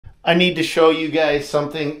I need to show you guys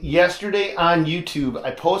something. Yesterday on YouTube,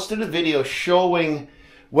 I posted a video showing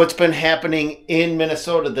what's been happening in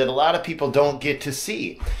Minnesota that a lot of people don't get to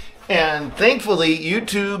see. And thankfully,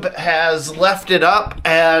 YouTube has left it up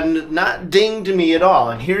and not dinged me at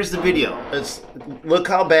all. And here's the video. Look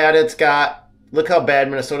how bad it's got. Look how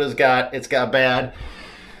bad Minnesota's got. It's got bad.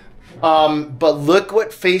 But look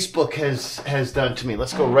what Facebook has done to me.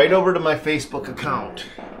 Let's go right over to my Facebook account.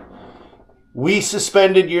 We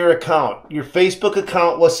suspended your account. Your Facebook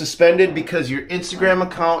account was suspended because your Instagram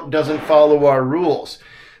account doesn't follow our rules.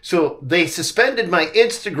 So they suspended my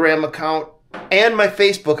Instagram account and my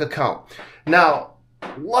Facebook account. Now,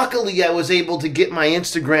 luckily I was able to get my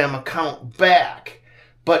Instagram account back.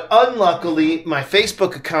 But unluckily, my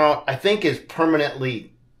Facebook account, I think, is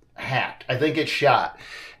permanently hacked. I think it's shot.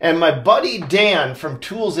 And my buddy Dan from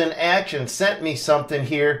Tools in Action sent me something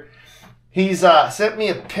here. He's sent me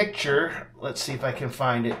a picture. Let's see if I can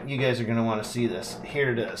find it. You guys are going to want to see this. Here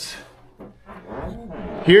it is.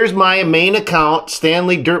 Here's my main account,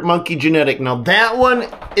 Stanley Dirt Monkey Genetic. Now that one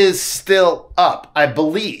is still up, I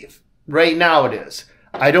believe. Right now it is.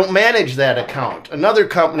 I don't manage that account. Another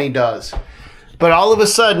company does. But all of a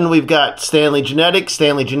sudden we've got Stanley Genetic,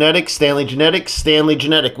 Stanley Genetic, Stanley Genetic, Stanley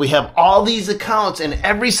Genetic. We have all these accounts, and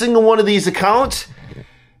every single one of these accounts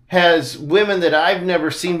has women that I've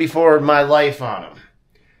never seen before in my life on them.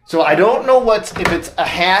 So I don't know if it's a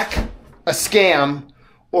hack, a scam,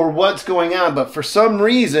 or what's going on, but for some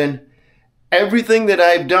reason, everything that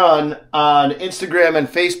I've done on Instagram and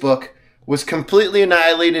Facebook was completely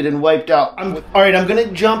annihilated and wiped out. All right, I'm going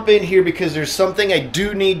to jump in here because there's something I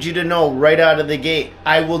do need you to know right out of the gate.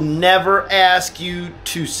 I will never ask you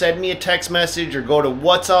to send me a text message or go to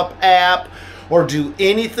WhatsApp app or do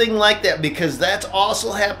anything like that, because that's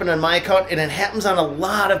also happened on my account, and it happens on a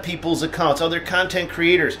lot of people's accounts, other content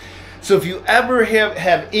creators. So if you ever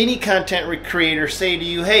have any content creator say to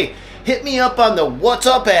you, hey, hit me up on the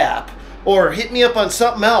WhatsApp app or hit me up on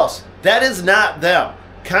something else, that is not them.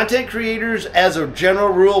 Content creators, as a general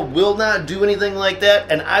rule, will not do anything like that,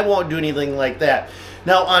 and I won't do anything like that.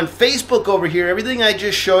 Now on Facebook over here, everything I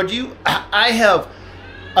just showed you, I have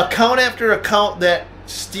account after account that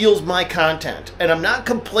steals my content, and I'm not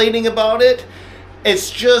complaining about it. It's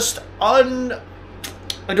just I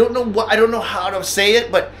don't know how to say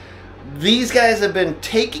it, but these guys have been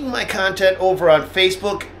taking my content over on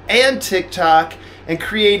Facebook and TikTok and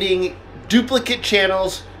creating duplicate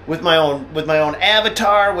channels with my own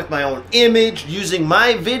avatar, with my own image, using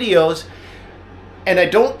my videos, and I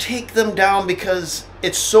don't take them down because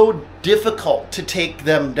it's so difficult to take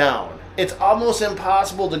them down. It's almost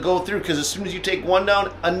impossible to go through because as soon as you take one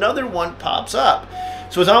down, another one pops up.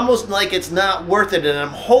 So it's almost like it's not worth it, and I'm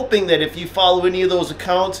hoping that if you follow any of those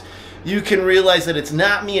accounts, you can realize that it's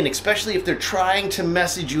not me, and especially if they're trying to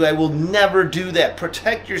message you, I will never do that.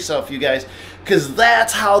 Protect yourself, you guys, because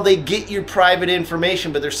that's how they get your private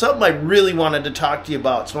information. But there's something I really wanted to talk to you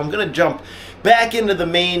about, so I'm going to jump back into the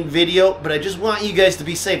main video, but I just want you guys to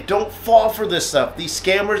be safe. Don't fall for this stuff. These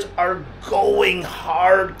scammers are going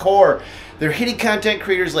hardcore. They're hitting content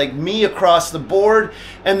creators like me across the board,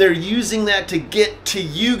 and they're using that to get to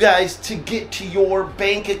you guys, to get to your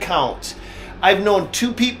bank accounts. I've known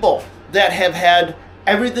 2 people that have had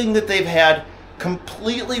everything that they've had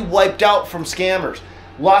completely wiped out from scammers.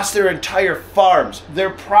 Lost their entire farms,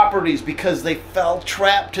 their properties, because they fell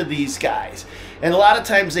trap to these guys. And a lot of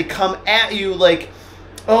times they come at you like,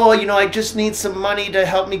 oh, you know, I just need some money to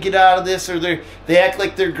help me get out of this, or they act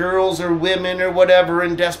like they're girls or women or whatever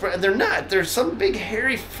and desperate, and they're not. They're some big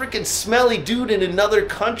hairy freaking smelly dude in another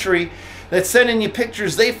country that's sending you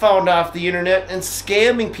pictures they found off the internet and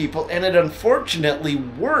scamming people, and it unfortunately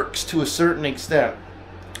works to a certain extent.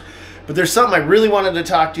 But there's something I really wanted to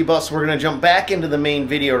talk to you about, so we're going to jump back into the main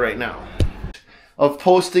video right now of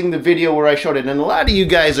posting the video where I showed it. And a lot of you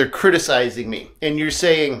guys are criticizing me, and you're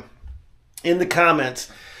saying in the comments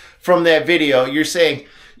from that video, you're saying,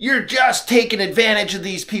 you're just taking advantage of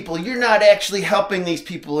these people. You're not actually helping these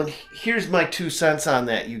people. And here's my 2 cents on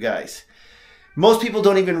that, you guys. Most people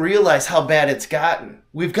don't even realize how bad it's gotten.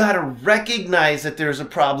 We've got to recognize that there's a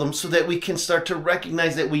problem so that we can start to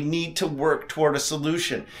recognize that we need to work toward a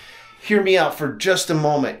solution. Hear me out for just a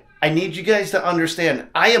moment. I need you guys to understand,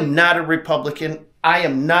 I am not a Republican. I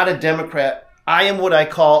am not a Democrat. I am what I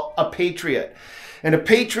call a patriot. And a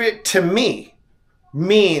patriot to me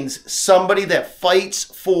means somebody that fights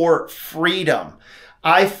for freedom.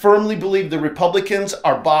 I firmly believe the Republicans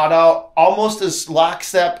are bought out almost as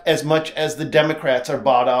lockstep as much as the Democrats are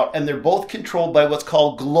bought out, and they're both controlled by what's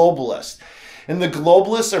called globalists. And the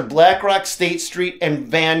globalists are BlackRock, State Street, and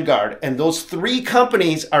Vanguard. And those 3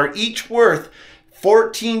 companies are each worth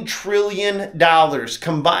 $14 trillion,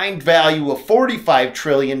 combined value of $45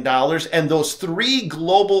 trillion, and those three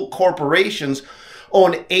global corporations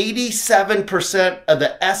own 87% of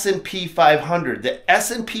the S&P 500. The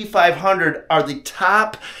S&P 500 are the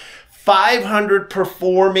top 500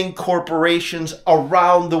 performing corporations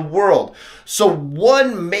around the world. So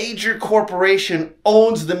one major corporation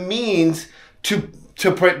owns the means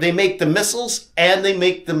they make the missiles and they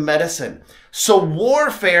make the medicine. So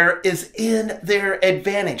warfare is in their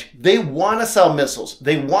advantage. They want to sell missiles.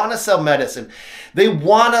 They want to sell medicine. They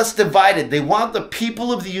want us divided. They want the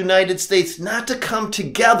people of the United States not to come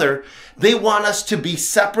together. They want us to be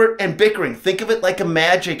separate and bickering. Think of it like a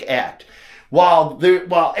magic act. While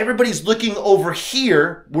everybody's looking over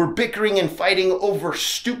here, we're bickering and fighting over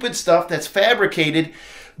stupid stuff that's fabricated.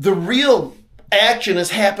 The real action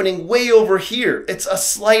is happening way over here. It's a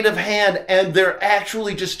sleight of hand, and they're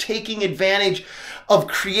actually just taking advantage of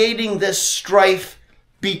creating this strife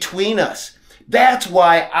between us. That's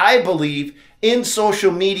why I believe in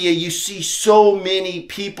social media you see so many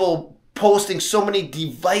people posting so many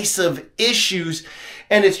divisive issues,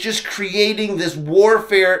 and it's just creating this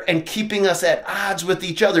warfare and keeping us at odds with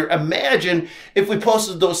each other. Imagine if we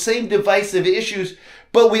posted those same divisive issues,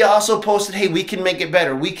 but we also posted, hey, we can make it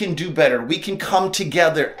better. We can do better. We can come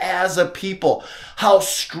together as a people. How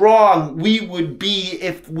strong we would be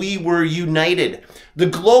if we were united. The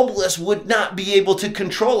globalists would not be able to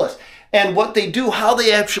control us. And what they do, how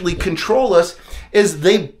they actually control us, is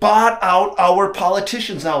they bought out our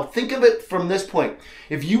politicians. Now, think of it from this point.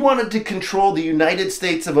 If you wanted to control the United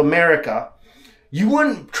States of America, you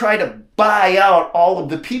wouldn't try to buy out all of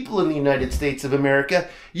the people in the United States of America.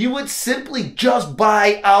 You would simply just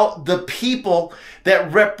buy out the people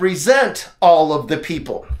that represent all of the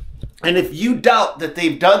people. And if you doubt that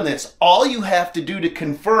they've done this, all you have to do to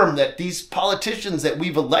confirm that these politicians that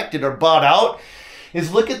we've elected are bought out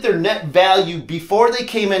is look at their net value before they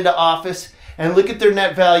came into office and look at their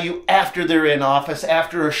net value after they're in office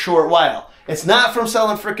after a short while. It's not from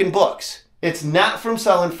selling frickin' books. It's not from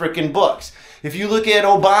selling frickin' books. If you look at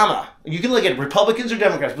Obama, you can look at Republicans or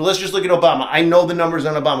Democrats, but let's just look at Obama. I know the numbers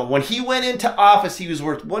on Obama. When he went into office, he was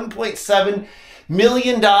worth $1.7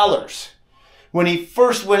 million. When he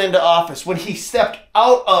first went into office, when he stepped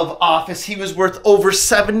out of office, he was worth over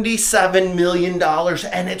 $77 million,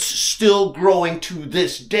 and it's still growing to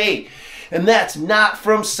this day. And that's not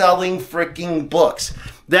from selling freaking books.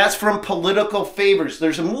 That's from political favors.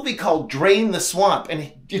 There's a movie called Drain the Swamp,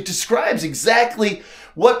 and it describes exactly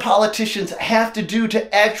what politicians have to do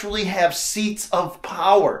to actually have seats of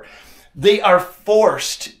power. They are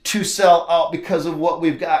forced to sell out because of what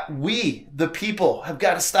we've got. We, the people, have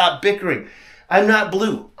got to stop bickering. I'm not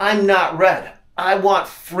blue. I'm not red. I want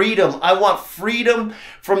freedom. I want freedom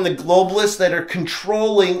from the globalists that are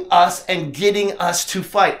controlling us and getting us to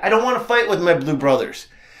fight. I don't want to fight with my blue brothers.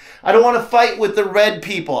 I don't want to fight with the red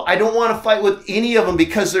people. I don't want to fight with any of them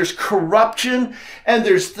because there's corruption and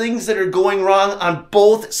there's things that are going wrong on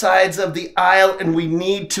both sides of the aisle, and we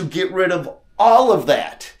need to get rid of all of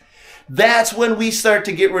that. That's when we start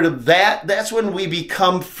to get rid of that. That's when we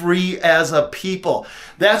become free as a people.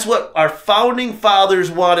 That's what our founding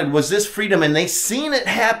fathers wanted, was this freedom, and they seen it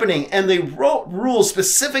happening, and they wrote rules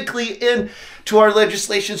specifically into our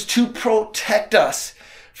legislations to protect us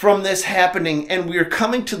from this happening. And we're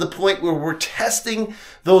coming to the point where we're testing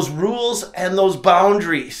those rules and those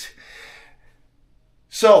boundaries.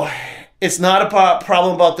 So it's not a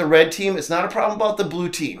problem about the red team. It's not a problem about the blue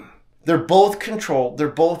team. They're both controlled. They're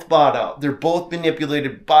both bought out. They're both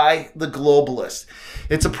manipulated by the globalists.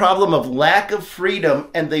 It's a problem of lack of freedom,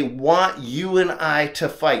 and they want you and I to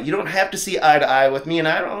fight. You don't have to see eye to eye with me, and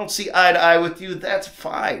I don't see eye to eye with you. That's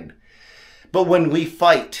fine. But when we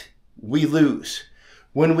fight, we lose.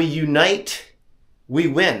 When we unite, we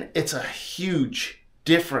win. It's a huge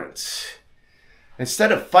difference.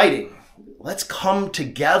 Instead of fighting, let's come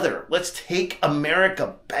together. Let's take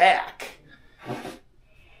America back.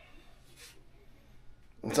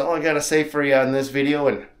 That's all I got to say for you on this video,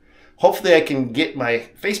 and hopefully I can get my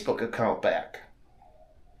Facebook account back.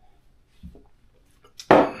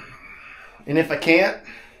 And if I can't,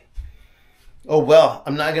 oh well,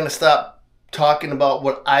 I'm not going to stop talking about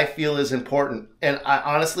what I feel is important. And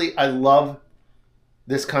I love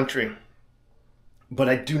this country, but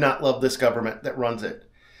I do not love this government that runs it.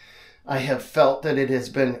 I have felt that it has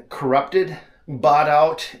been corrupted, bought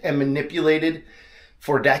out, and manipulated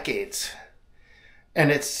for decades. And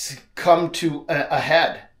it's come to a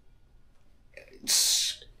head.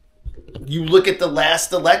 You look at the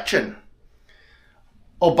last election.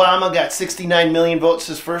 Obama got 69 million votes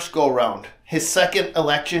his first go-round. His second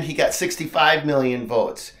election, he got 65 million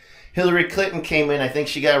votes. Hillary Clinton came in, I think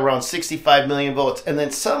she got around 65 million votes. And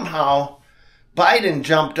then somehow Biden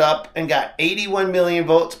jumped up and got 81 million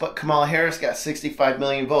votes, but Kamala Harris got 65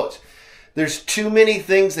 million votes. There's too many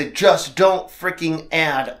things that just don't freaking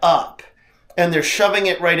add up. And they're shoving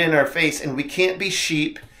it right in our face, and we can't be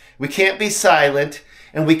sheep, we can't be silent,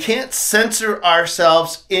 and we can't censor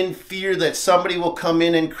ourselves in fear that somebody will come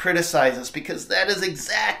in and criticize us, because that is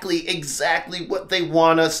exactly what they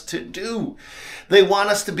want us to do. They want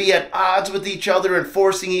us to be at odds with each other and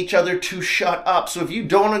forcing each other to shut up. So if you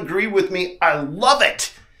don't agree with me, I love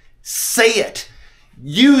it. Say it.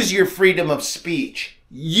 Use your freedom of speech.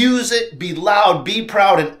 Use it, be loud, be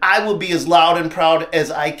proud, and I will be as loud and proud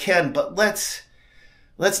as I can. But let's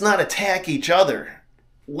not attack each other.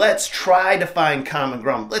 Let's try to find common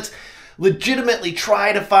ground. Let's legitimately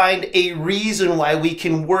try to find a reason why we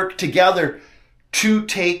can work together to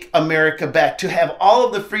take America back, to have all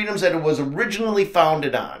of the freedoms that it was originally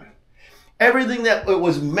founded on. Everything that it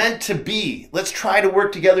was meant to be. Let's try to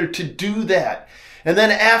work together to do that. And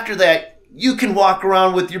then after that, you can walk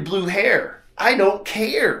around with your blue hair. I don't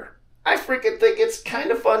care. I freaking think it's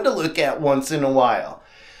kind of fun to look at once in a while.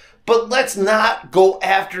 But let's not go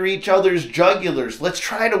after each other's jugulars. Let's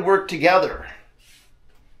try to work together.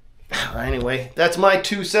 Anyway, that's my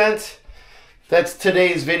 2 cents. That's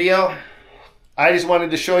today's video. I just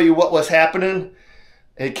wanted to show you what was happening.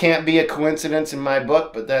 It can't be a coincidence in my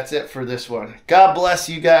book, but that's it for this one. God bless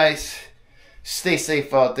you guys. Stay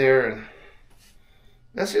safe out there, and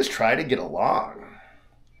let's just try to get along.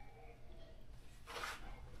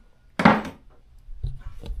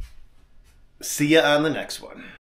 See ya on the next one.